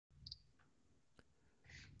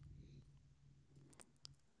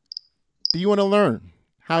Do you want to learn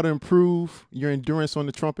how to improve your endurance on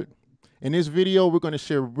the trumpet? In this video, we're going to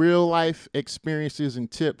share real life experiences and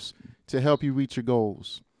tips to help you reach your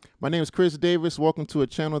goals. My name is Chris Davis. Welcome to a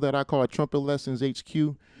channel that I call Trumpet Lessons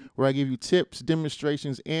HQ, where I give you tips,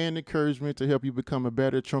 demonstrations, and encouragement to help you become a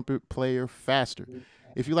better trumpet player faster.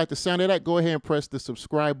 If you like the sound of that, go ahead and press the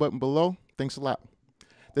subscribe button below. Thanks a lot.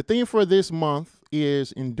 The theme for this month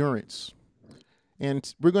is endurance.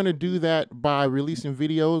 And we're going to do that by releasing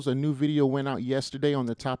videos. A new video went out yesterday on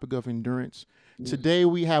the topic of endurance. Today,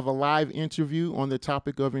 we have a live interview on the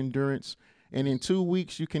topic of endurance. And in 2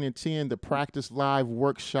 weeks, you can attend the Practice Live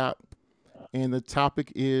workshop. And the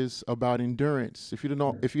topic is about endurance. If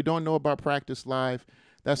you don't know about Practice Live,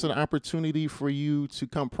 that's an opportunity for you to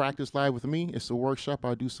come practice live with me. It's a workshop.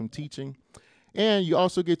 I'll do some teaching. And you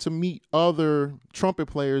also get to meet other trumpet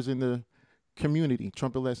players in the community,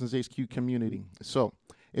 Trumpet Lessons HQ community. So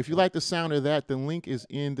if you like the sound of that, the link is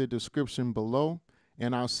in the description below,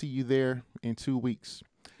 and I'll see you there in 2 weeks.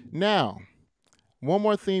 Now, one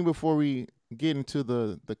more thing before we get into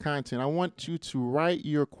the content. I want you to write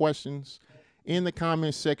your questions in the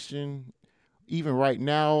comment section, even right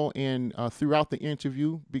now and throughout the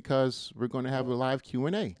interview, because we're going to have a live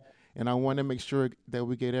Q&A, and I want to make sure that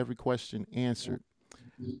we get every question answered.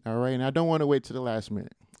 All right, and I don't want to wait to the last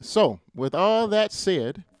minute. So, with all that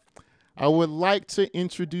said, I would like to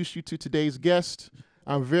introduce you to today's guest.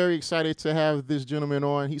 I'm very excited to have this gentleman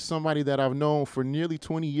on. He's somebody that I've known for nearly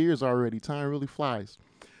 20 years already. Time really flies.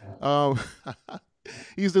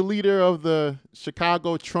 He's the leader of the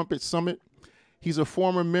Chicago Trumpet Summit. He's a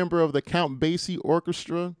former member of the Count Basie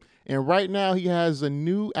Orchestra. And right now he has a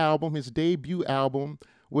new album, his debut album,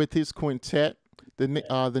 with his quintet.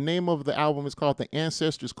 The name of the album is called The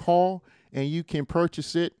Ancestors Call, and you can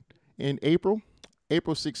purchase it in April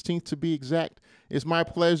 16th to be exact. It's my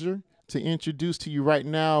pleasure to introduce to you right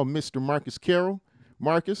now Mr. Marques Carroll.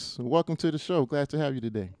 Marques, welcome to the show. Glad to have you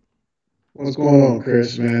today. What's going on,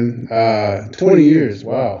 Chris, man? 20 years,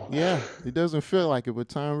 wow. Yeah, it doesn't feel like it, but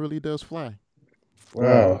time really does fly.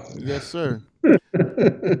 Wow. Yes, sir.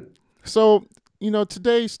 So,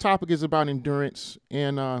 today's topic is about endurance,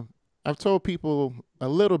 and I've told people a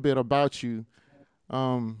little bit about you,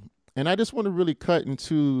 and I just want to really cut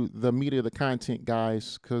into the meat of the content,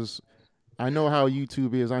 guys, because I know how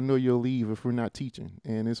YouTube is. I know you'll leave if we're not teaching,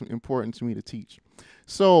 and it's important to me to teach.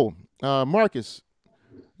 So, Marques,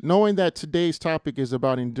 knowing that today's topic is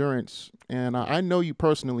about endurance, and I know you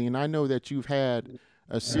personally, and I know that you've had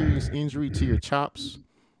a serious injury to your chops,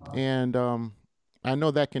 and I know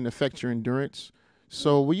that can affect your endurance.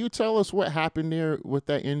 So will you tell us what happened there with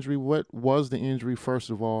that injury? What was the injury, first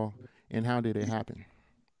of all, and how did it happen?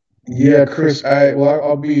 Yeah, Chris,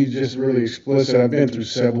 I'll be just really explicit. I've been through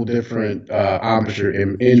several different embouchure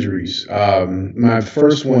injuries. My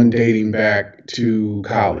first one dating back to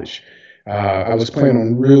college. I was playing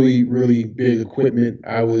on really, really big equipment.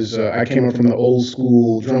 I came up from the old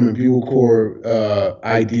school drum and bugle corps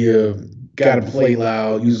idea of gotta play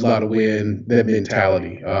loud, use a lot of wind, that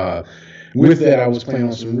mentality. With that, I was playing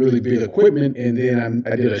on some really big equipment, and then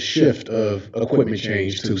I did a shift of equipment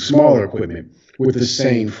change to smaller equipment with the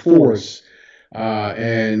same force.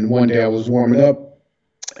 And one day I was warming up,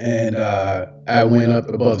 and I went up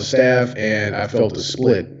above the staff, and I felt a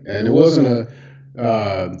split, and it wasn't a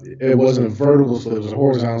vertical split; it was a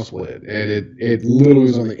horizontal split, and it literally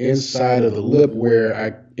was on the inside of the lip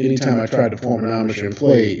where anytime I tried to form an embouchure and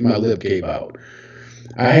play, my lip gave out.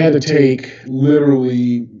 I had to take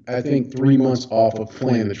literally, I think, 3 months off of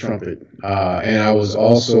playing the trumpet. And I was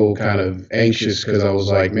also kind of anxious because I was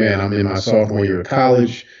like, man, I'm in my sophomore year of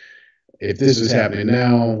college. If this is happening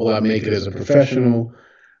now, will I make it as a professional?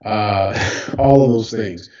 All of those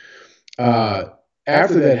things.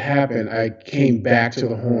 After that happened, I came back to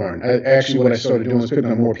the horn. Actually, what I started doing was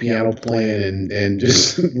picking up more piano playing and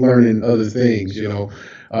just learning other things.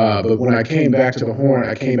 But when I came back to the horn,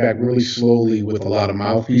 I came back really slowly with a lot of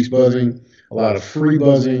mouthpiece buzzing, a lot of free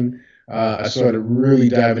buzzing. I started really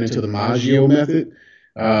diving into the Maggio method,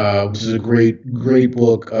 which is a great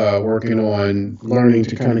book working on learning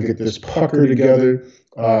to kind of get this pucker together.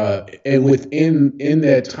 And in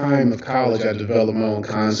that time of college, I developed my own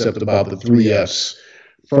concept about the 3 Fs: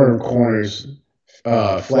 firm corners,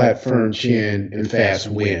 flat, firm chin, and fast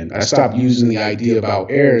wind. I stopped using the idea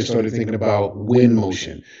about air and started thinking about wind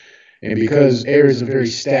motion. And because air is a very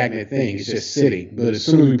stagnant thing, it's just sitting. But as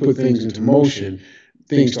soon as we put things into motion,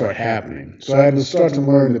 things start happening. So I had to start to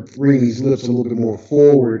learn to bring these lips a little bit more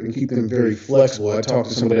forward and keep them very flexible. I talked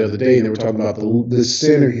to somebody the other day, and they were talking about the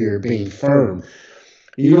center here being firm.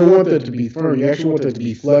 You don't want that to be firm. You actually want that to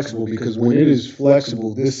be flexible because when it is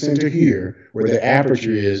flexible, this center here, where the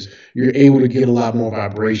aperture is, you're able to get a lot more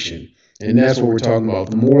vibration. And that's what we're talking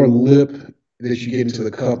about. The more lip that you get into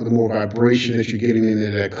the cup, the more vibration that you're getting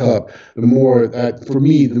into that cup, the more, for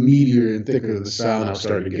me, the meatier and thicker the sound I'll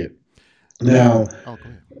start to get. Man, Now, oh, go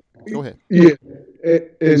ahead. Go ahead. yeah.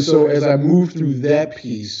 And so as I moved through that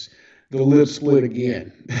piece, the lip split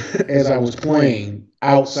again as I was playing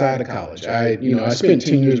outside of college. I spent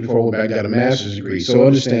 10 years before I got a master's degree. So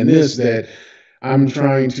understand this, that I'm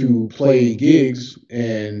trying to play gigs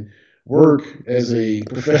and work as a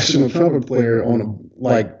professional trumpet player on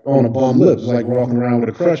a bum lip. It's like walking around with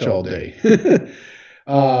a crutch all day.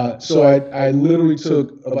 So I literally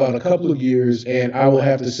took about a couple of years, and I will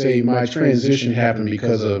have to say my transition happened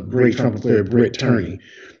because of great trumpet player Brent Turney.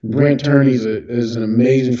 Brent Turney is an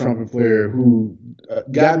amazing trumpet player who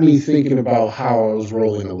got me thinking about how I was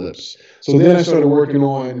rolling the lips. So then I started working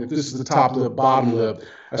on, if this is the top lip, bottom lip,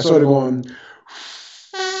 I started going,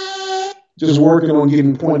 just working on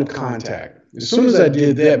getting point of contact. As soon as I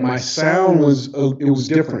did that, my sound was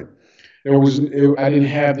different. I didn't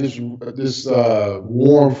have this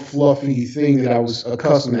warm, fluffy thing that I was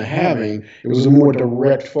accustomed to having. It was a more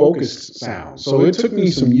direct, focused sound. So it took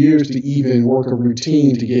me some years to even work a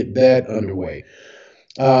routine to get that underway.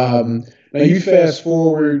 Now you fast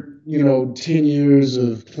forward, 10 years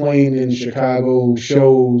of playing in Chicago,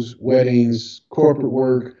 shows, weddings, corporate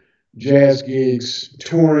work, jazz gigs,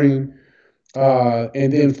 touring,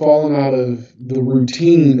 and then falling out of the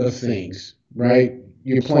routine of things, right?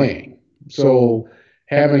 You're playing. So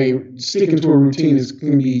sticking to a routine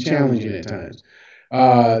can be challenging at times,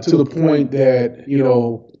 to the point that,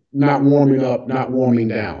 not warming up, not warming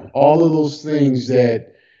down, all of those things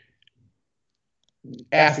that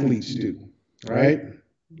athletes do, right?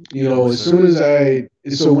 Yes, As sir. soon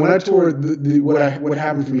as so when I toured, what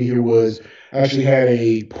happened for me here was I actually had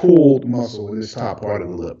a pulled muscle in this top part of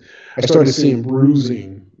the lip. I started seeing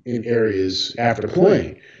bruising in areas after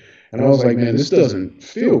playing, and I was like, man, this doesn't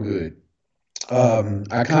feel good.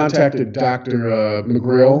 I contacted Dr.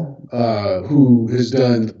 McGrail, who has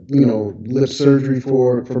done, lip surgery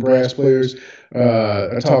for brass players.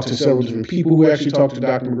 I talked to several different people who actually talked to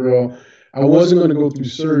Dr. McGrail. I wasn't going to go through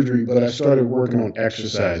surgery, but I started working on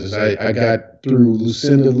exercises. I got through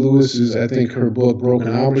Lucinda Lewis's, I think her book, Broken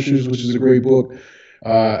Embouchures, which is a great book.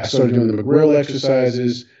 I started doing the McGrail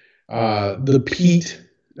exercises. The Pete,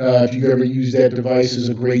 if you've ever used that device, is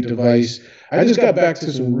a great device. I just got back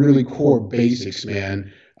to some really core basics,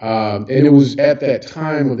 man. And it was at that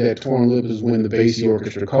time of that torn lip is when the Basie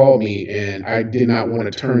Orchestra called me, and I did not want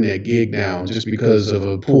to turn that gig down just because of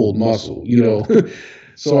a pulled muscle.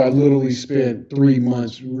 So I literally spent 3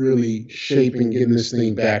 months really getting this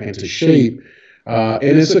thing back into shape. And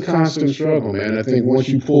it's a constant struggle, man. I think once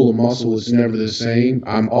you pull a muscle, it's never the same.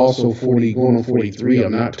 I'm also 40, going on 43.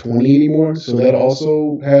 I'm not 20 anymore, so that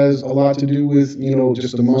also has a lot to do with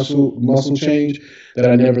just the muscle change that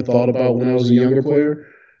I never thought about when I was a younger player.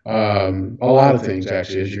 A lot of things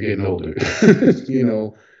actually as you're getting older. you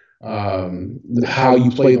know, how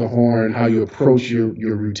you play the horn, how you approach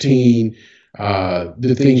your routine,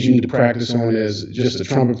 the things you need to practice on as just a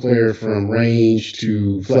trumpet player, from range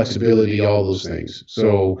to flexibility, all those things.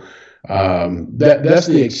 So that's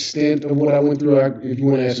the extent of what I went through. If you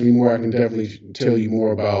want to ask me more, I can definitely tell you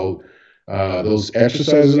more about those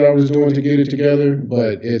exercises I was doing to get it together.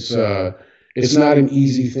 But it's not an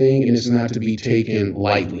easy thing, and it's not to be taken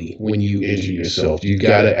lightly when you injure yourself. You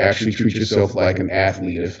got to actually treat yourself like an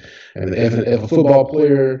athlete. If a football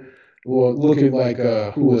player, well, looking like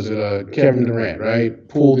who was it? Kevin Durant, right?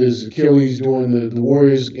 Pulled his Achilles during the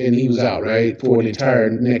Warriors, and he was out, right, for the entire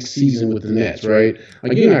next season with the Nets, right?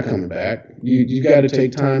 Like, you're not coming back. You got to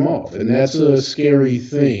take time off, and that's a scary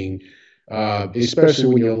thing. Especially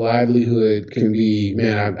when your livelihood can be,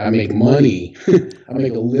 man, I make money, I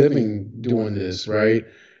make a living doing this, right?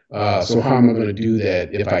 So how am I going to do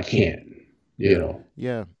that if I can't? You know.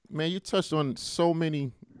 Yeah, man, you touched on so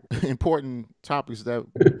many important topics that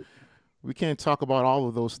we can't talk about all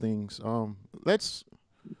of those things. Let's,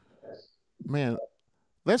 man,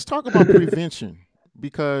 let's talk about prevention,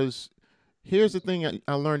 because here's the thing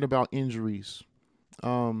I learned about injuries.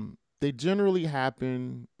 They generally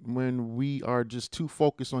happen when we are just too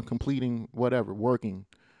focused on completing whatever, working,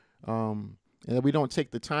 and that we don't take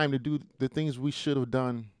the time to do the things we should have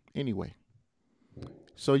done anyway.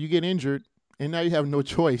 So you get injured, and now you have no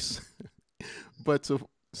choice but to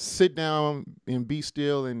sit down and be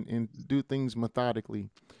still and do things methodically.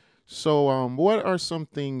 So, what are some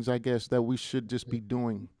things, I guess, that we should just be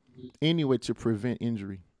doing anyway to prevent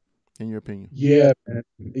injury in your opinion? Yeah, man.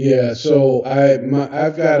 Yeah. So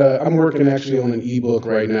I'm working actually on an ebook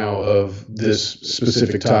right now of this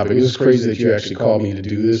specific topic. It's crazy that you actually called me to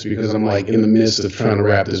do this because I'm like in the midst of trying to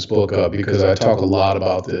wrap this book up because I talk a lot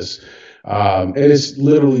about this. And it's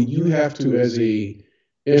literally you have to as a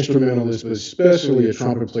instrumentalist, but especially a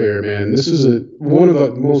trumpet player, man. This is one of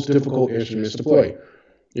the most difficult instruments to play.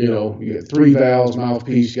 You got three valves,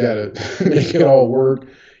 mouthpiece, you got to make it all work.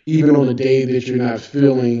 Even on a day that you're not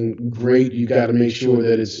feeling great, you got to make sure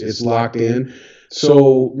that it's locked in.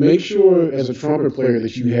 So make sure as a trumpet player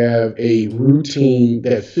that you have a routine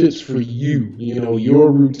that fits for you.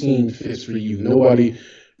 Your routine fits for you. Nobody,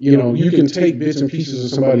 you can take bits and pieces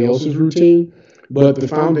of somebody else's routine, but the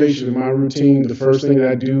foundation of my routine, the first thing that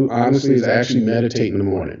I do, honestly, is I actually meditate in the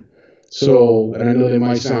morning. So, and I know that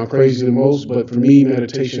might sound crazy to most, but for me,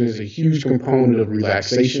 meditation is a huge component of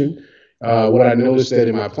relaxation. What I noticed that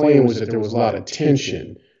in my playing was that there was a lot of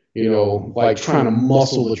tension, like trying to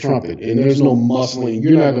muscle the trumpet. And there's no muscling.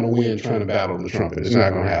 You're not going to win trying to battle the trumpet. It's not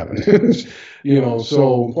going to happen.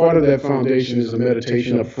 So part of that foundation is a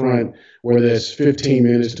meditation up front, where that's 15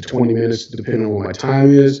 minutes to 20 minutes, depending on what my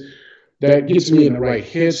time is. That gets me in the right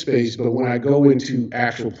headspace. But when I go into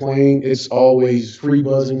actual playing, it's always free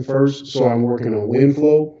buzzing first. So I'm working on wind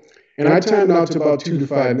flow. And I time out to about 2 to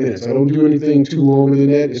 5 minutes. I don't do anything too longer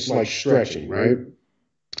than that. It's like stretching, right?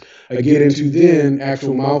 I get into then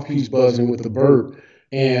actual mouthpiece buzzing with the burp.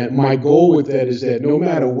 And my goal with that is that no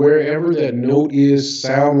matter wherever that note is,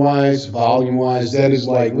 sound wise, volume wise, that is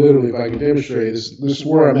like literally, if I can demonstrate, this is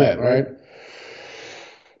where I'm at, right?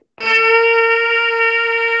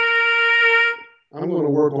 I'm going to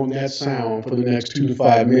work on that sound for the next 2 to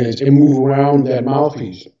 5 minutes and move around that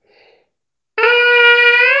mouthpiece.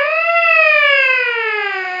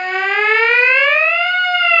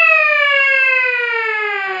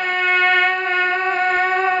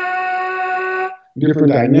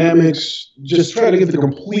 Different dynamics, just try to get the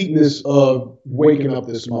completeness of waking up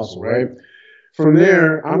this muscle, right? From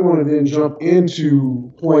there, I'm going to then jump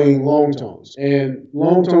into playing long tones. And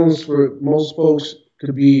long tones for most folks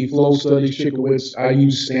could be flow studies, Chickowitz. I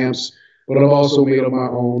use stamps, but I've also made up my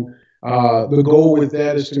own. The goal with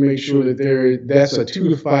that is to make sure that that's a 2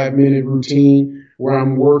 to 5 minute routine where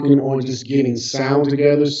I'm working on just getting sound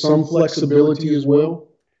together, some flexibility as well.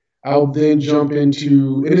 I'll then jump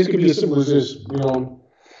into, and this could be as simple as this, where I'm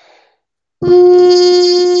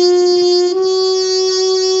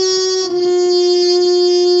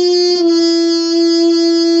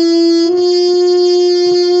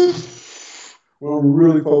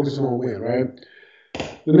really focusing on wind, right?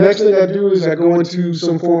 The next thing I do is I go into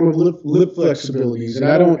some form of lip flexibilities, and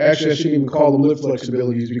I shouldn't even call them lip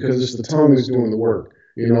flexibilities because it's the tongue that's doing the work.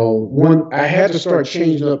 I had to start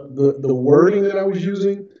changing up the wording that I was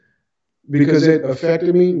using because it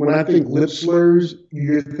affected me. When I think lip slurs,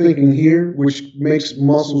 you're thinking here, which makes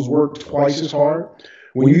muscles work twice as hard.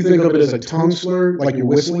 When you think of it as a tongue slur, like you're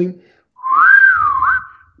whistling,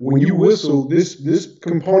 when you whistle, this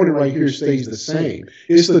component right here stays the same.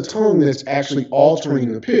 It's the tongue that's actually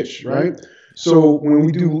altering the pitch, right? So when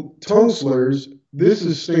we do tongue slurs, this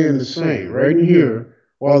is staying the same right in here,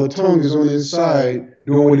 while the tongue is on the inside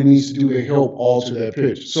doing what it needs to do to help alter that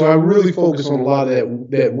pitch. So I really focus on a lot of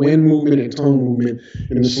that wind movement and tongue movement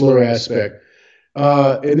in the slur aspect.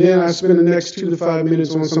 And then I spend the next 2 to 5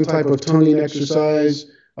 minutes on some type of tonguing exercise.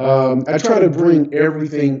 I try to bring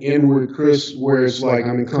everything inward, Chris, where it's like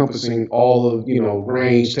I'm encompassing all of,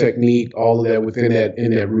 range, technique, all of that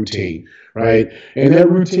in that routine, right? And that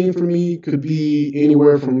routine for me could be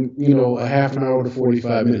anywhere from, a half an hour to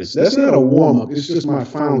 45 minutes. That's not a warm up. It's just my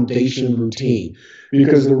foundation routine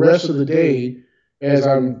because the rest of the day, as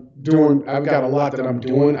I've got a lot that I'm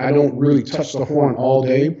doing. I don't really touch the horn all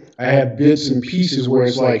day. I have bits and pieces where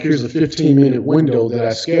it's like, here's a 15-minute window that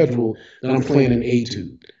I schedule that I'm playing an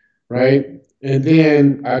etude, right? And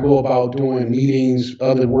then I go about doing meetings,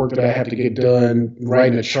 other work that I have to get done,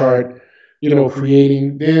 writing a chart,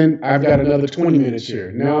 creating. Then I've got another 20 minutes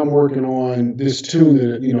here. Now I'm working on this tune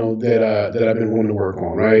that I've been wanting to work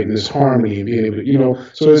on, right? And this harmony and being able to,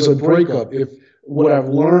 so there's a breakup. If what I've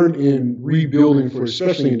learned in rebuilding for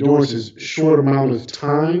especially endurance is short amount of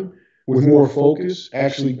time with more focus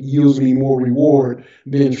actually yields me more reward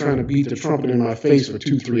than trying to beat the trumpet in my face for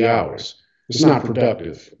 2-3 hours. It's not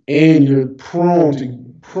productive. And you're prone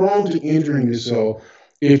to injuring yourself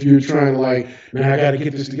if you're trying to man, I got to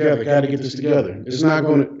get this together. It's not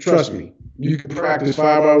going to, trust me, you can practice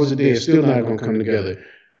 5 hours a day. It's still not going to come together.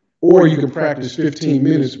 Or you can practice 15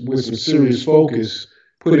 minutes with some serious focus,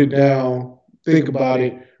 put it down, think about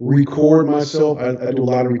it, record myself. I do a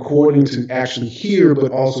lot of recording to actually hear,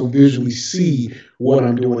 but also visually see what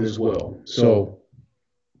I'm doing as well. So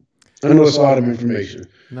I know it's a lot of information.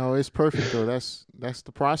 No, it's perfect though. That's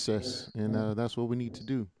the process, and that's what we need to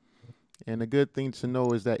do. And the good thing to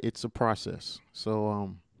know is that it's a process.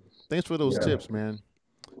 So thanks for those Yeah. tips, man.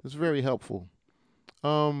 It's very helpful.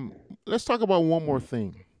 Um, let's talk about one more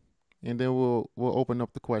thing, and then we'll open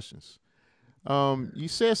up the questions. You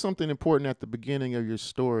said something important at the beginning of your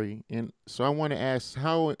story, and so I want to ask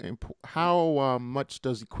how much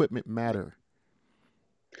does equipment matter?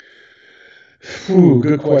 Ooh,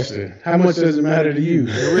 good question. How much does it matter to you?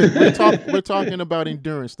 And we're talking about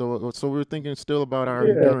endurance though, so we're thinking still about our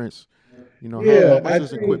Yeah, endurance. You know, how yeah. much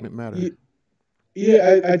does equipment matter?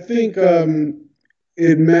 Yeah, I think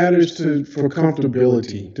it matters to for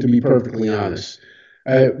comfortability. To be perfectly honest,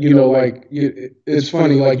 it's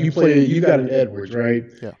funny. Like you got an Edwards, right?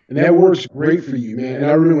 Yeah. And that works great for you, man. And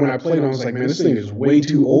I remember when I played, I was like, man, this thing is way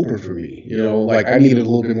too open for me. Like I needed a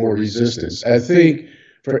little bit more resistance. I think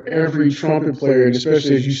for every trumpet player, and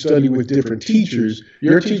especially as you study with different teachers,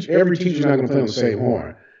 every teacher's not going to play on the same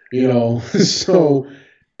horn. So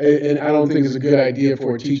and I don't think it's a good idea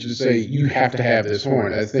for a teacher to say you have to have this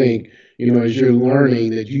horn. I think as you're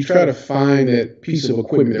learning that you try to find that piece of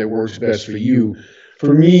equipment that works best for you.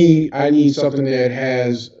 For me, I need something that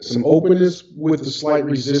has some openness with a slight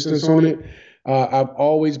resistance on it. I've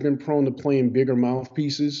always been prone to playing bigger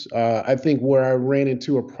mouthpieces. I think where I ran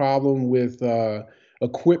into a problem with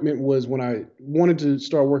equipment was when I wanted to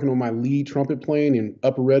start working on my lead trumpet playing in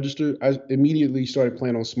upper register. I immediately started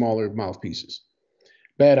playing on smaller mouthpieces.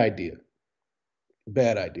 Bad idea.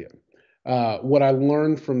 Bad idea. What I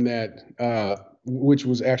learned from that, which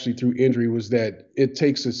was actually through injury, was that it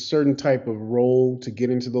takes a certain type of role to get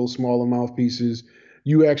into those smaller mouthpieces.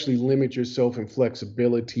 You actually limit yourself in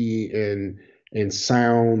flexibility and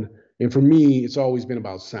sound. And for me, it's always been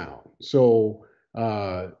about sound. So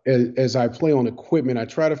as I play on equipment, I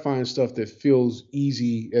try to find stuff that feels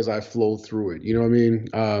easy as I flow through it. You know what I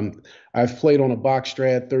mean? I've played on a box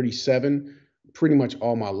Strat 37 pretty much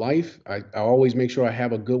all my life. I always make sure I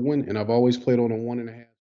have a good one, and I've always played on a 1.5.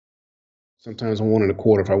 Sometimes a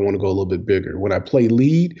 1.25 if I want to go a little bit bigger. When I play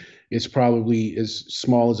lead, it's probably as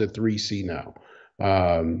small as a 3C now.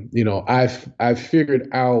 I've figured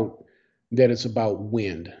out that it's about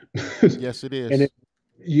wind, Yes, it and is.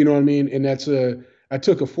 you know what I mean? And I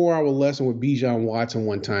took a 4 hour lesson with Bijan Watson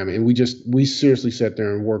one time, and we seriously sat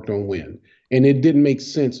there and worked on wind. And it didn't make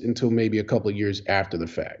sense until maybe a couple of years after the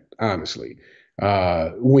fact, honestly.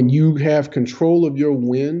 When you have control of your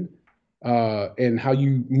wind and how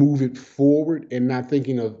you move it forward and not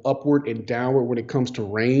thinking of upward and downward when it comes to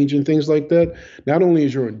range and things like that, not only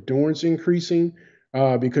is your endurance increasing,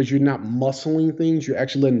 because you're not muscling things, you're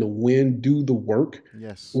actually letting the wind do the work.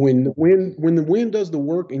 Yes. When the wind does the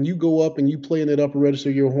work and you go up and you play in that upper register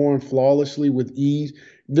of your horn flawlessly with ease,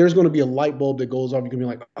 there's going to be a light bulb that goes off. You're going to be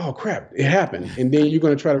like, oh crap, it happened, and then you're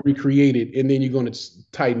going to try to recreate it, and then you're going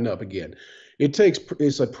to tighten up again.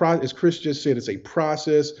 As Chris just said, it's a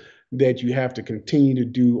process that you have to continue to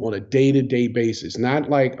do on a day-to-day basis.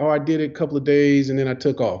 Not like, oh, I did it a couple of days and then I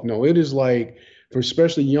took off. No, it is like for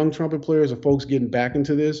especially young trumpet players or folks getting back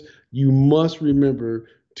into this, you must remember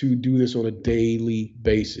to do this on a daily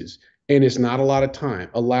basis. And it's not a lot of time.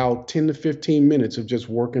 Allow 10 to 15 minutes of just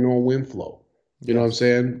working on wind flow. You know what I'm Yes.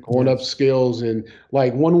 saying? Going up Yes. scales. And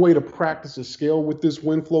like one way to practice a scale with this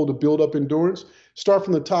wind flow to build up endurance, start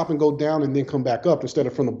from the top and go down and then come back up instead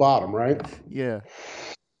of from the bottom, right? Yeah.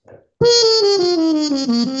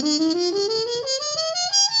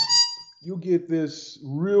 You get this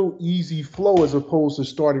real easy flow as opposed to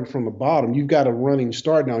starting from the bottom. You've got a running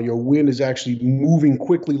start now. Your wind is actually moving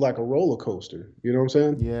quickly like a roller coaster. You know what I'm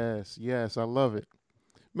saying? Yes. Yes. I love it.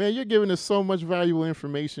 Man, you're giving us so much valuable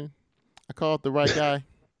information. I called the right guy.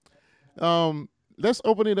 Let's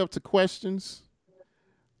open it up to questions.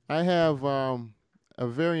 I have a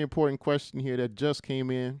very important question here that just came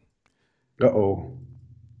in. Uh oh.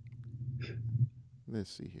 Let's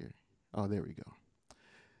see here. Oh, there we go.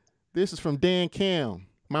 This is from Dan Cam.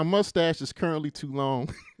 My mustache is currently too long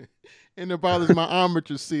and it bothers my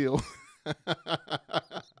armature seal.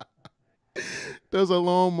 Does a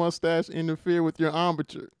long mustache interfere with your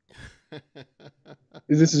armature?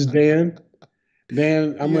 This is Dan.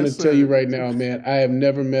 Dan, I'm going Yes, to tell you sir. right now, man. I have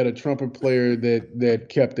never met a trumpet player that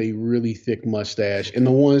kept a really thick mustache, and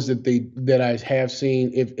the ones that I have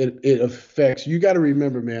seen, if it affects, you got to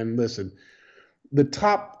remember, man. Listen, the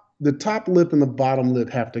top lip and the bottom lip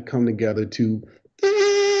have to come together to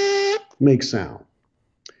make sound.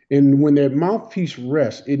 And when that mouthpiece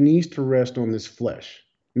rests, it needs to rest on this flesh.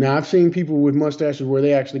 Now I've seen people with mustaches where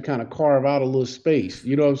they actually kind of carve out a little space.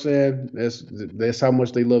 You know what I'm saying? That's how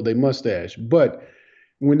much they love their mustache. But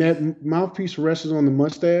when that mouthpiece rests on the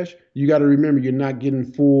mustache, you got to remember you're not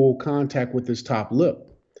getting full contact with this top lip.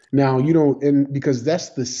 Now you Okay. don't, and because that's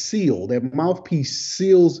the seal, that mouthpiece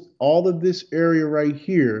seals all of this area right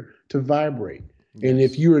here to vibrate. And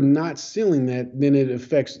if Yes. you are not sealing that, then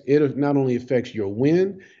it not only affects your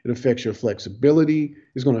wind, it affects your flexibility.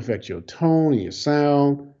 It's going to affect your tone and your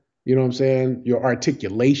sound. You know what I'm saying? Your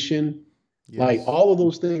articulation, like Yes. all of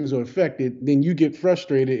those things are affected. Then you get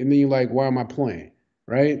frustrated, and then you're like, "Why am I playing?"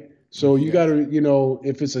 Right? So you got Yes. to,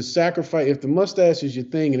 if it's a sacrifice, if the mustache is your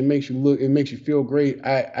thing and it makes you feel great.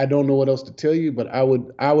 I don't know what else to tell you, but I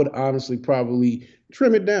would honestly probably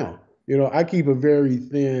trim it down. I keep a very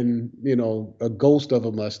thin, a ghost of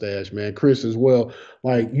a mustache, man. Chris as well. Yeah.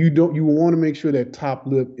 Like you want to make sure that top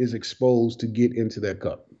lip is exposed to get into that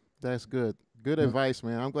cup. That's good. Good advice,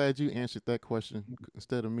 man. I'm glad you answered that question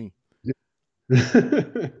instead of me. Let's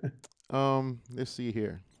see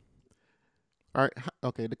here. All right.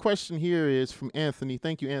 Okay. The question here is from Anthony.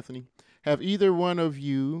 Thank you, Anthony. Have either one of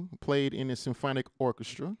you played in a symphonic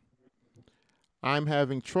orchestra? I'm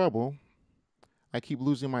having trouble. I keep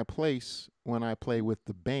losing my place when I play with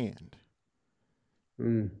the band.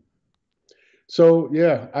 Mm. So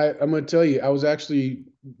yeah, I'm gonna tell you, I was actually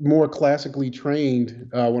more classically trained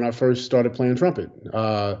when I first started playing trumpet.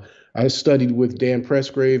 I studied with Dan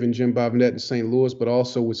Presgrave and Jim Bobinet in St. Louis, but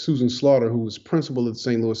also with Susan Slaughter, who was principal at the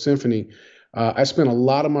St. Louis Symphony. I spent a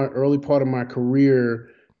lot of my early part of my career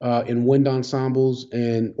in wind ensembles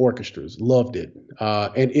and orchestras. Loved it,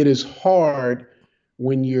 and it is hard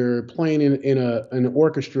when you're playing in an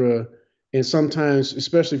orchestra, and sometimes,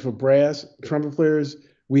 especially for brass trumpet players,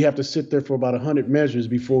 we have to sit there for about 100 measures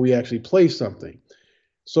before we actually play something.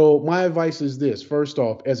 So my advice is this: first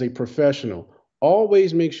off, as a professional,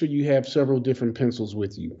 always make sure you have several different pencils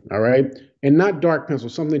with you. All right, and not dark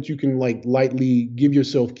pencils, something that you can like lightly give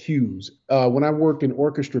yourself cues. When I worked in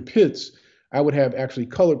orchestra pits, I would have actually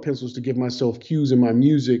colored pencils to give myself cues in my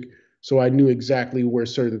music, so I knew exactly where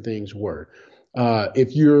certain things were.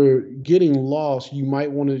 If you're getting lost, you might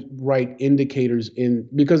want to write indicators in,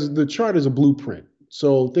 because the chart is a blueprint.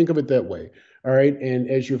 So think of it that way. All right. And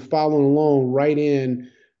as you're following along, write in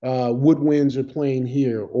woodwinds are playing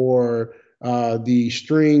here, or the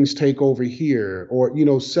strings take over here, or,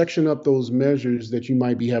 section up those measures that you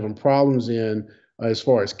might be having problems in as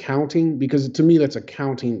far as counting, because to me, that's a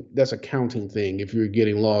counting thing if you're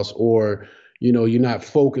getting lost, or you're not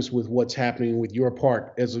focused with what's happening with your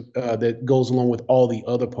part that goes along with all the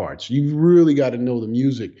other parts. You really got to know the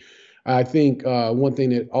music. I think one thing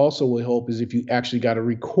that also will help is if you actually got a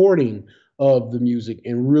recording of the music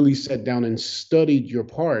and really sat down and studied your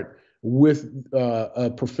part with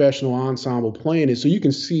a professional ensemble playing it, so you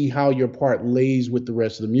can see how your part lays with the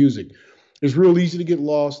rest of the music. It's real easy to get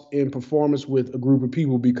lost in performance with a group of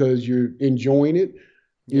people because you're enjoying it,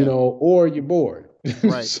 Yeah. or you're bored.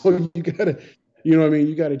 Right. So you gotta, what I mean,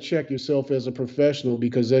 you gotta check yourself as a professional,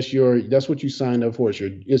 because that's what you signed up for.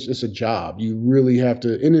 It's a job. You really have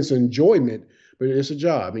to, and it's enjoyment, but it's a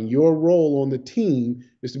job. And your role on the team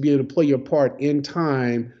is to be able to play your part in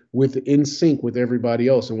time with in sync with everybody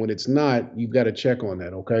else. And when it's not, you've got to check on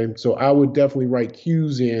that. Okay. So I would definitely write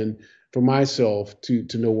cues in for myself to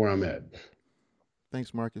know where I'm at.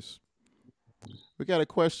 Thanks, Marcus. We got a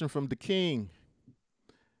question from the King.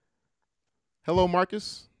 Hello,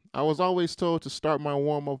 Marcus. I was always told to start my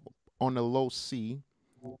warm up on the low C,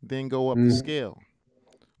 then go up the Mm, scale.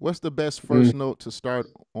 What's the best mm. first note to start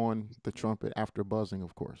on the trumpet after buzzing,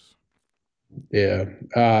 of course? Yeah.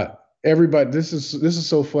 Everybody, this is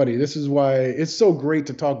so funny. This is why it's so great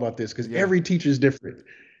to talk about this, because Yeah. every teacher is different.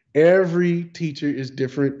 Every teacher is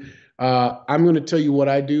different. I'm going to tell you what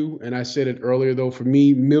I do, and I said it earlier though. For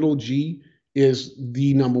me, middle G is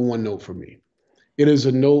the number one note for me. It is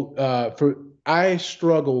a note for. I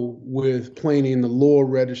struggle with playing in the lower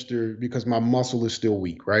register because my muscle is still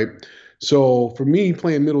weak, right? So for me,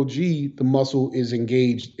 playing middle G, the muscle is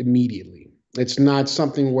engaged immediately. It's not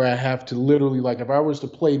something where I have to literally, like, if I was to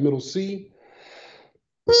play middle C,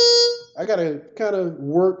 I gotta kind of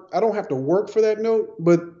work. I don't have to work for that note,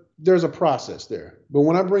 but there's a process there. But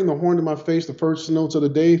when I bring the horn to my face, the first notes of the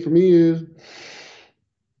day for me is,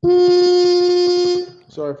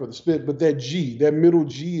 sorry for the spit, but that middle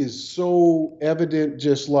G is so evident,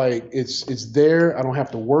 just like it's there. I don't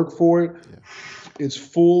have to work for it. Yeah. It's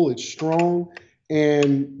full, it's strong.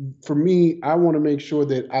 And for me, I want to make sure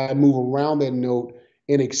that I move around that note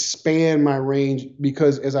and expand my range,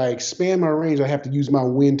 because as I expand my range, I have to use my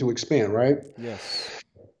wind to expand, right? Yes.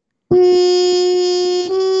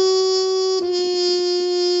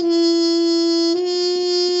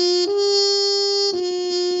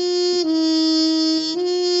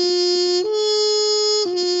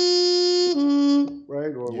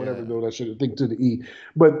 should think to the E.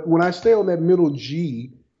 But when I stay on that middle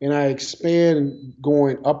G and I expand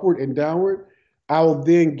going upward and downward, I'll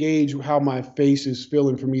then gauge how my face is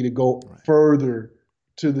feeling for me to go Right. further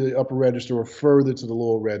to the upper register or further to the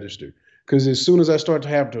lower register. Because as soon as I start to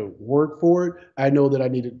have to work for it, I know that I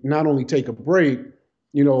need to not only take a break,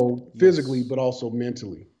 physically, Yes. but also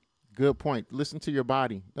mentally. Good point. Listen to your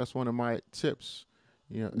body. That's one of my tips.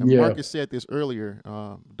 And Yeah, Marcus said this earlier.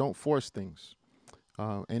 Don't force things.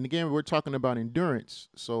 And again, we're talking about endurance.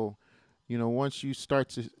 So, once you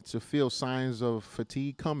start to feel signs of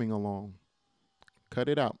fatigue coming along, cut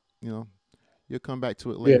it out. You'll come back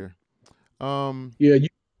to it yeah, later. Um, yeah. go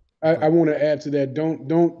I ahead. want to add to that.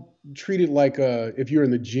 Don't treat it like if you're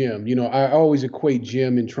in the gym. I always equate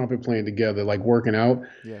gym and trumpet playing together, like working out.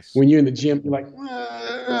 Yes, When you're in the gym, you're like,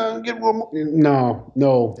 get one more. No, no,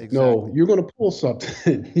 no. exactly. You're gonna pull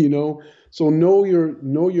something. So know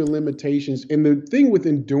your limitations. And the thing with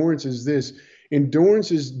endurance is this: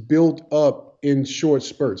 endurance is built up in short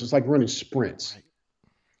spurts. It's like running sprints. Right,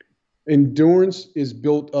 Endurance is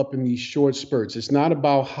built up in these short spurts. It's not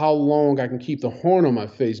about how long I can keep the horn on my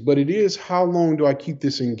face, but it is how long do I keep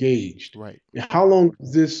this engaged? right. How long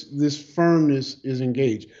this firmness is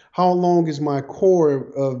engaged? How long is my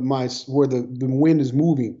core of my where the wind is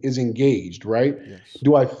moving is engaged, right? Yes,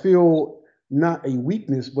 Do I feel not a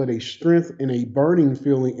weakness, but a strength and a burning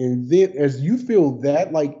feeling? And then as you feel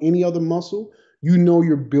that like any other muscle, you know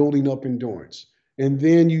you're building up endurance. And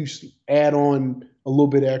then you add on a little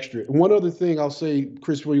bit extra. And one other thing I'll say,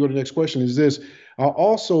 Chris, before you go to the next question, is this: I'll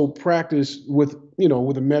also practice with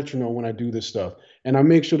a metronome when I do this stuff, and I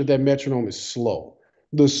make sure that metronome is slow.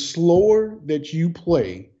 The slower that you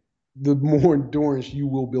play, the more endurance you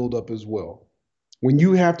will build up as well. When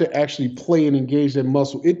you have to actually play and engage that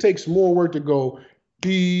muscle, it takes more work to go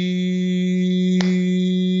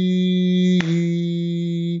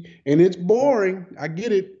and it's boring. I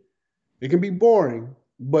get it. It can be boring,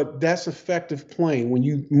 but that's effective playing when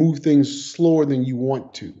you move things slower than you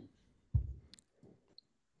want to.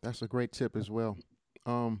 that's a great tip as well.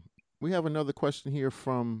 Um, we have another question here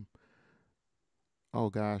from. Oh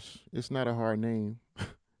gosh, it's not a hard name,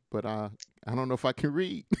 but I don't know if I can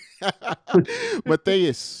read.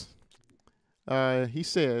 Matthias. He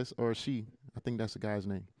says, or she, I think that's the guy's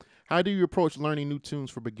name. How do you approach learning new tunes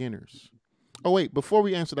for beginners? Oh wait, before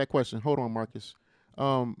we answer that question, hold on, Marcus.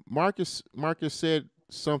 Marcus said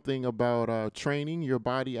something about training your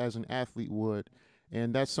body as an athlete would,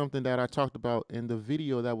 and that's something that I talked about in the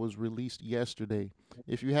video that was released yesterday.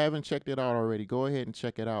 If you haven't checked it out already, go ahead and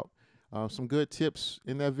check it out. Some good tips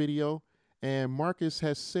in that video, and Marcus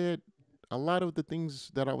has said a lot of the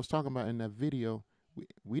things that I was talking about in that video.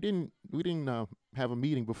 We didn't have a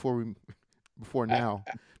meeting before I, now,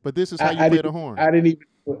 but this is how you I play the didn't horn. I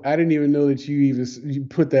didn't even know that you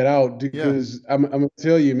put that out Yeah. because I'm gonna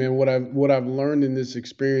tell you, man, what I've learned in this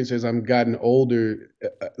experience as I'm gotten older,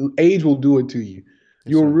 age will do it to you.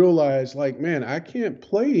 Yes, You'll sir. realize, like, man, I can't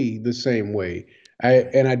play the same way.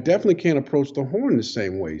 Right. I definitely can't approach the horn the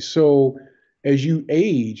same way. So as you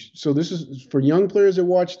age, so this is for young players that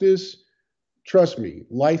watch this. Trust me,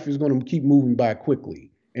 life is going to keep moving by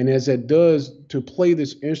quickly. And as that does, to play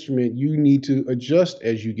this instrument, you need to adjust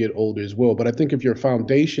as you get older as well. But I think if your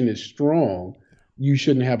foundation is strong, you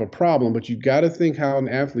shouldn't have a problem. But you got to think how an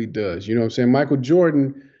athlete does. You know what I'm saying? Michael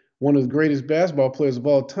Jordan, one of the greatest basketball players of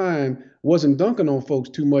all time, wasn't dunking on folks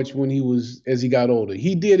too much as he got older.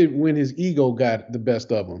 He did it when his ego got the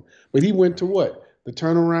best of him. But he went to Right. what? The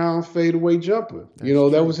turnaround fadeaway jumper.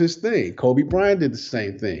 That's That was true. his thing. Kobe Bryant did the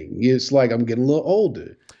same thing. It's like I'm getting a little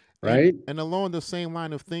older, And right? and along the same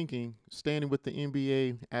line of thinking, standing with the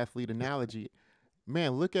NBA athlete analogy,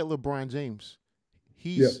 man, look at LeBron James.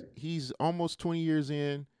 He's Yep. he's almost 20 years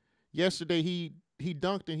in. Yesterday he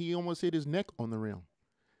dunked and he almost hit his neck on the rim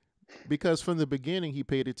because from the beginning he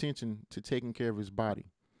paid attention to taking care of his body.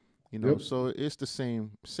 Yep. So it's the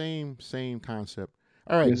same concept.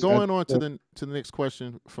 All right, Yes. going on to the next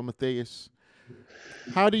question from Matthias.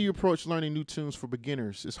 How do you approach learning new tunes for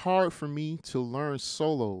beginners? It's hard for me to learn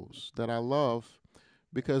solos that I love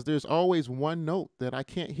because there's always one note that I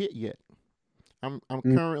can't hit yet. I'm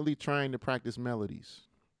Mm, currently trying to practice melodies.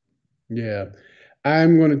 yeah.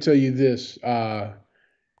 I'm going to tell you this.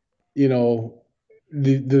 You know,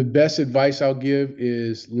 the best advice I'll give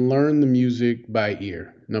is learn the music by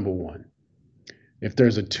ear. Number one. If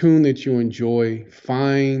there's a tune that you enjoy,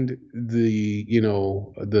 find the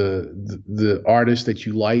artist that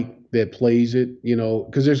you like that plays it,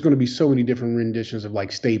 because there's going to be so many different renditions of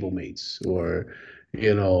like stablemates Right. or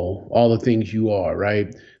all the things you are,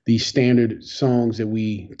 right? These standard songs that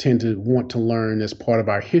we tend to want to learn as part of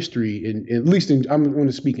our history, at least I'm going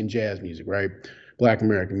to speak in jazz music, right? Black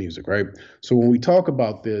American music, right? So when we talk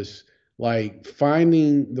about this, like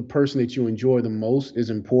finding the person that you enjoy the most is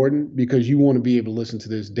important because you want to be able to listen to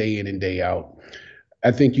this day in and day out.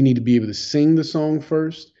 I think you need to be able to sing the song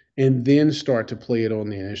first and then start to play it on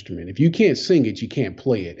the instrument. If you can't sing it, you can't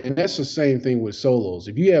play it. And that's the same thing with solos.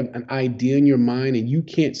 If you have an idea in your mind and you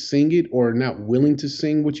can't sing it or are not willing to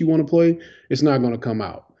sing what you want to play, it's not going to come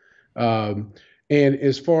out. Um, and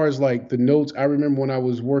as far as like the notes, I remember when I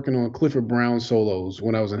was working on Clifford Brown solos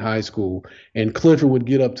when I was in high school, and Clifford would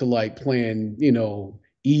get up to like playing,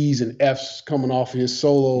 E's and F's coming off of his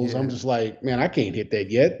solos. I'm Yeah. just like, man, I can't hit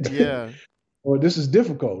that yet. Yeah. Or this is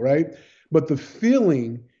difficult, right? But the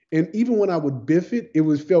feeling, and even when I would biff it, it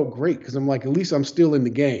was felt great because I'm like, at least I'm still in the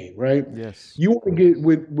game, right? Yes. You want to get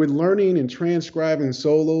with learning and transcribing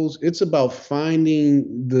solos, it's about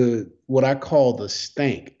finding the what I call the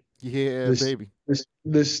stank. Yeah, The baby.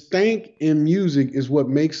 the stank in music is what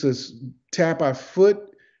makes us tap our foot,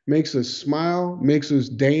 makes us smile, makes us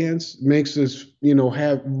dance, makes us,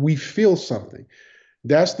 have we feel something.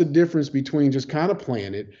 That's the difference between just kind of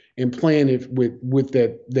playing it and playing it with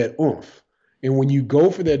that oomph. And when you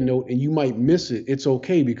go for that note and you might miss it, it's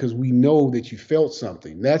okay because we know that you felt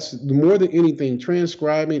something. That's more than anything.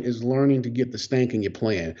 Transcribing is learning to get the stank in your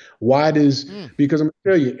playing. Why does Mm. Because I'm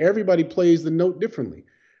gonna tell you, everybody plays the note differently.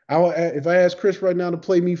 If I ask Chris right now to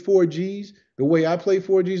play me four G's, the way I play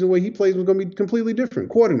four G's and the way he plays is going to be completely different.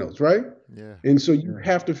 Quarter notes, right? Yeah. And so you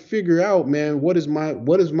have to figure out, man, what is my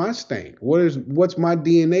stank? What's my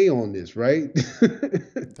DNA on this, right?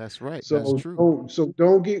 That's right. That's so true.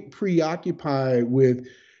 don't get preoccupied with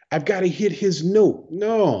I've got to hit his note.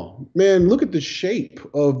 No, man, look at the shape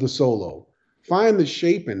of the solo. Find the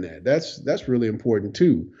shape in that. That's really important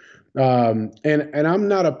too. And I'm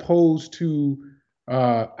not opposed to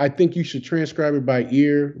I think you should transcribe it by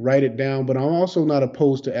ear, write it down, but I'm also not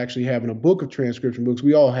opposed to actually having a book of transcription books.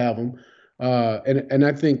 We all have them. And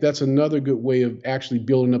I think that's another good way of actually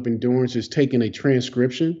building up endurance is taking a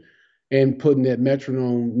transcription and putting that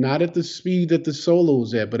metronome not at the speed that the solo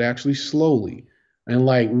is at, but actually slowly and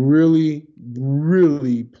like really,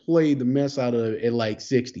 really play the mess out of it at like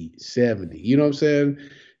 60, 70. You know what I'm saying?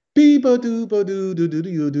 Beep-a doo ba doo doo doo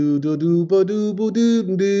doo doo doo doo ba doo boo doo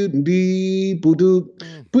doo dee boo doo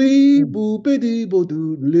Mm. beep boo ba dee boo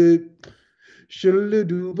doo lip shiddle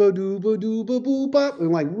doo ba doo ba doo ba boo bop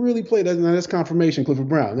and like really play that. Now that's confirmation, Clifford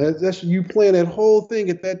Brown. That's you playing that whole thing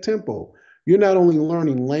at that tempo. You're not only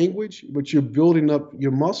learning language, but you're building up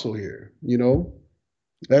your muscle here.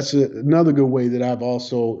 That's another good way that I've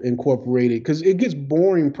also incorporated because it gets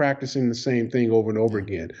boring practicing the same thing over and over Yeah.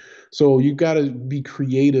 again. So you got to be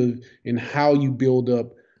creative in how you build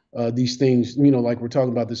up these things. Like we're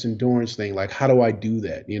talking about this endurance thing. Like, how do I do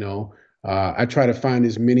that? I try to find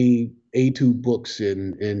as many A2 books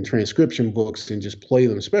and transcription books and just play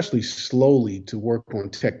them, especially slowly to work on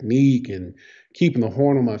technique and keeping the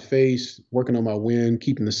horn on my face, working on my wind,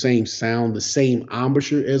 keeping the same sound, the same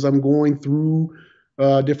embouchure as I'm going through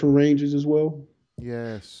different ranges as well.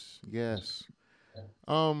 Yes. Yes.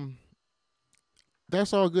 Um,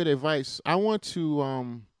 that's all good advice. I want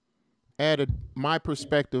to add my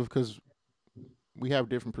perspective because we have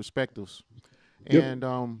different perspectives. Yep.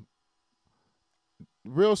 And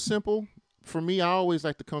real simple for me, I always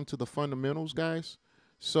like to come to the fundamentals, guys.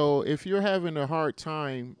 So if you're having a hard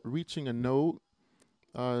time reaching a note,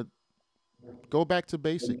 uh, go back to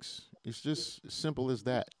basics. It's just as simple as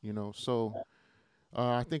that. So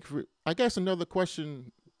I think I guess another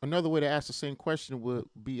way to ask the same question would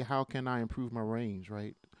be, how can I improve my range,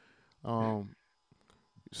 right? Um,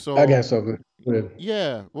 I got so something.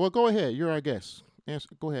 yeah, well, go ahead. You're our guest.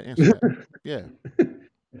 Go ahead, answer that. Yeah.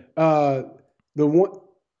 uh, the one,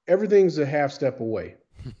 everything's a half step away.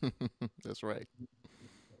 That's right.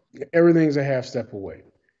 Everything's a half step away.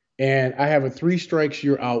 And I have a three strikes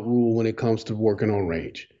you're out rule when it comes to working on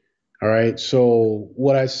range. All right. So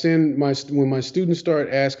what I send when my students start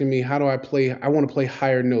asking me how do I play, I want to play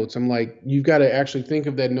higher notes. I'm like, you've got to actually think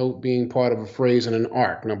of that note being part of a phrase and an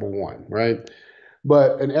arc, number one, right?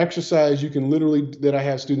 But an exercise you can literally that I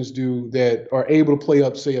have students do that are able to play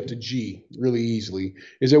up, say up to G really easily,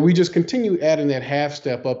 is that we just continue adding that half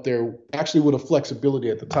step up there, actually with a flexibility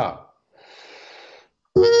at the top.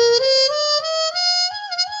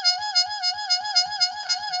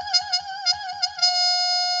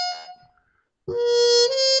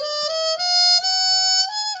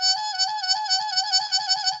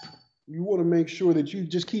 You want to make sure that you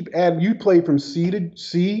just keep adding. You play from C to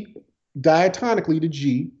C, diatonically to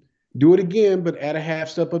G, Do it again, but add a half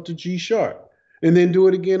step up to G sharp, and then do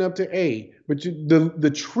it again up to A. But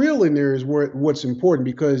the trill in there is what's important,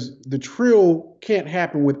 because the trill can't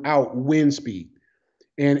happen without wind speed.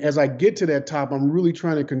 And as I get to that top, I'm really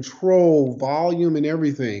trying to control volume and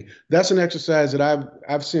everything. That's an exercise that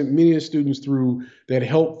I've sent many students through that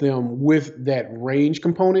helped them with that range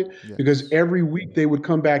component, because Yes. every week they would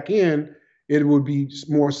come back in, it would be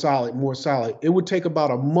more solid, more solid. It would take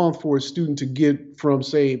about a month for a student to get from,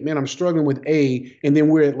 say, man, I'm struggling with A, and then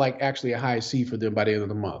we're at like actually a high C for them by the end of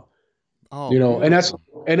the month. Oh, You know,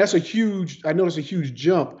 beautiful. and that's a huge, I know it's a huge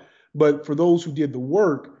jump, but for those who did the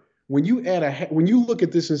work, when you look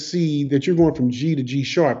at this and see that you're going from G to G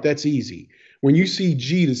sharp, that's easy. When you see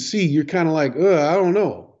G to C, you're kind of like, I don't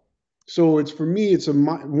know. So it's, for me,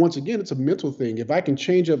 once again, it's a mental thing. If I can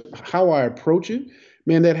change up how I approach it,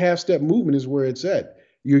 man, that half step movement is where it's at.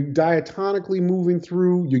 You're diatonically moving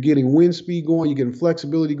through, you're getting wind speed going, you're getting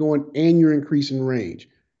flexibility going, and you're increasing range.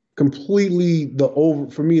 Completely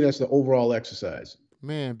for me, that's the overall exercise.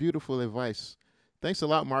 Man, beautiful advice. Thanks a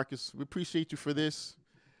lot, Marcus. We appreciate you for this.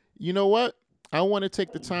 You know what? I want to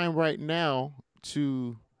take the time right now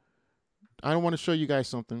to I want to show you guys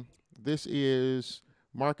something. This is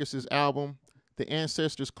Marcus's album, The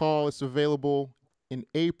Ancestors Call. It's available in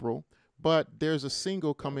April, but there's a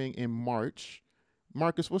single coming in March.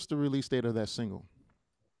 Marcus, what's the release date of that single?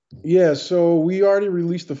 Yeah, so we already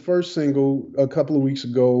released the first single a couple of weeks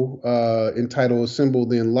ago, entitled Assemble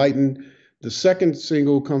the Enlightened. The second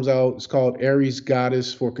single comes out, it's called Aries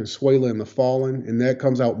Goddess for Consuela and the Fallen, and that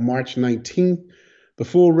comes out March 19th. The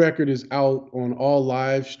full record is out on all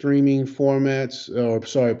live streaming formats, or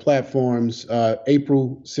sorry, platforms,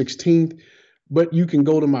 April 16th. But you can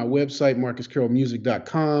go to my website,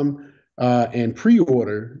 marcuscarrollmusic.com, and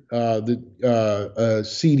pre-order the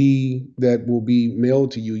CD that will be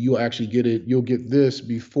mailed to you. You'll actually get it. You'll get this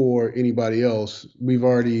before anybody else.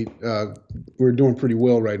 We're doing pretty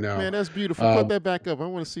well right now. Man, that's beautiful. Uh, Put that back up. I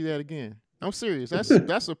want to see that again. I'm serious.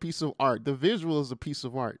 That's a piece of art. The visual is a piece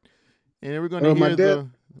of art. And then we're going to my hear dad, the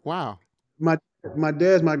wow. my my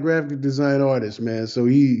dad's my graphic design artist, man. So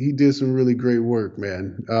he did some really great work,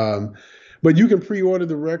 man. But you can pre-order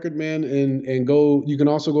the record, man, and go. You can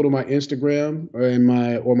also go to my Instagram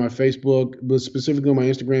or my Facebook, but specifically on my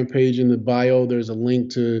Instagram page in the bio. There's a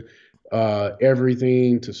link to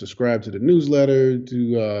everything, to subscribe to the newsletter.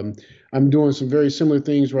 I'm doing some very similar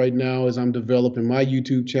things right now as I'm developing my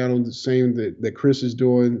YouTube channel, the same that Chris is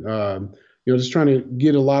doing. Just trying to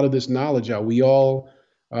get a lot of this knowledge out. We all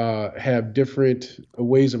have different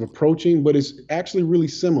ways of approaching, but it's actually really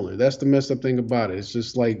similar. That's the messed up thing about it. It's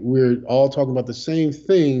just like we're all talking about the same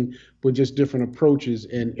thing, but just different approaches,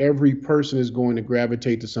 and every person is going to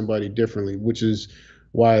gravitate to somebody differently, which is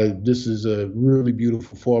why this is a really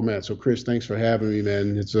beautiful format. So, Chris, thanks for having me,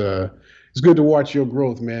 man. It's good to watch your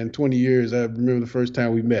growth, man. 20 years. I remember the first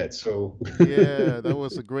time we met. So, Yeah, that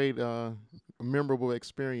was a great, memorable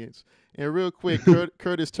experience. And real quick,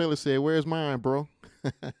 Curtis Taylor said, "Where's mine, bro?"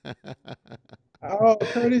 oh,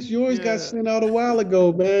 Curtis, yours got Yeah, sent out a while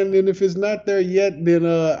ago, man. And if it's not there yet, then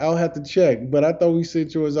I'll have to check. But I thought we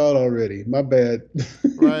sent yours out already. My bad.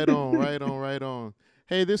 right on, right on, right on.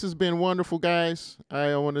 Hey, this has been wonderful, guys.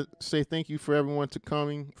 I want to say thank you for everyone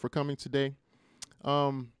for coming today.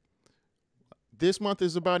 Um, this month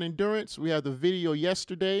is about endurance. We had the video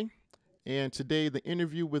yesterday, and today the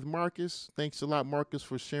interview with Marcus. Thanks a lot, Marcus,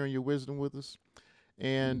 for sharing your wisdom with us.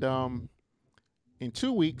 And in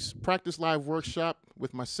 2 weeks, practice live workshop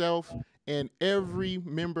with myself and every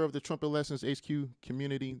member of the Trumpet Lessons HQ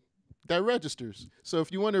community that registers. So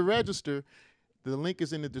if you want to register, the link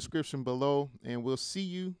is in the description below, and we'll see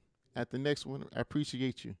you at the next one. I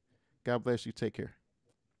appreciate you. God bless you. Take care.